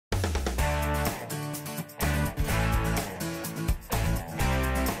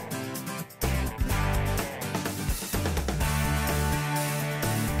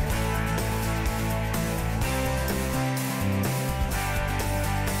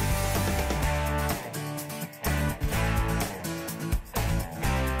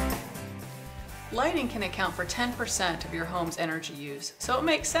Lighting can account for 10% of your home's energy use, so it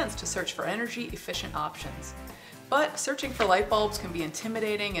makes sense to search for energy-efficient options. But searching for light bulbs can be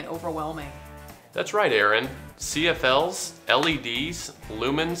intimidating and overwhelming. That's right, Aaron. CFLs, LEDs,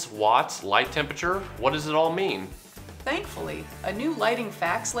 lumens, watts, light temperature, what does it all mean? Thankfully, a new lighting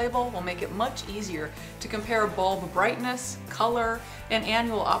facts label will make it much easier to compare bulb brightness, color, and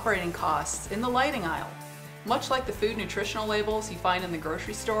annual operating costs in the lighting aisle. Much like the food nutritional labels you find in the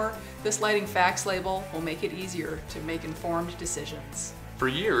grocery store, this lighting facts label will make it easier to make informed decisions. For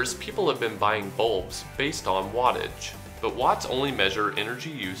years, people have been buying bulbs based on wattage, but watts only measure energy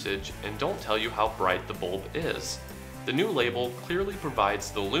usage and don't tell you how bright the bulb is. The new label clearly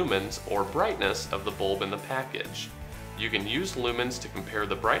provides the lumens or brightness of the bulb in the package. You can use lumens to compare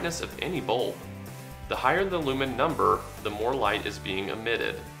the brightness of any bulb. The higher the lumen number, the more light is being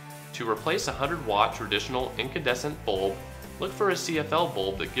emitted. To replace a 100-watt traditional incandescent bulb, look for a CFL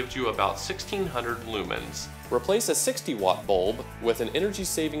bulb that gives you about 1600 lumens. Replace a 60-watt bulb with an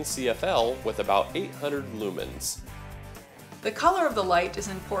energy-saving CFL with about 800 lumens. The color of the light is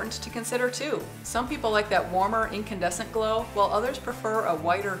important to consider too. Some people like that warmer incandescent glow, while others prefer a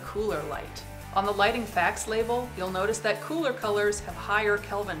whiter, cooler light. On the lighting facts label, you'll notice that cooler colors have higher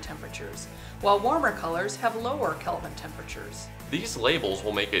Kelvin temperatures, while warmer colors have lower Kelvin temperatures. These labels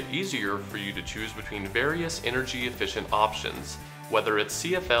will make it easier for you to choose between various energy-efficient options, whether it's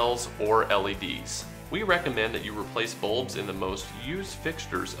CFLs or LEDs. We recommend that you replace bulbs in the most used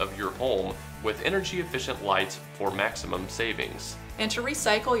fixtures of your home with energy-efficient lights for maximum savings. And to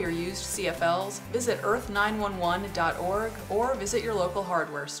recycle your used CFLs, visit earth911.org or visit your local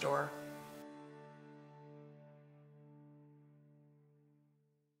hardware store.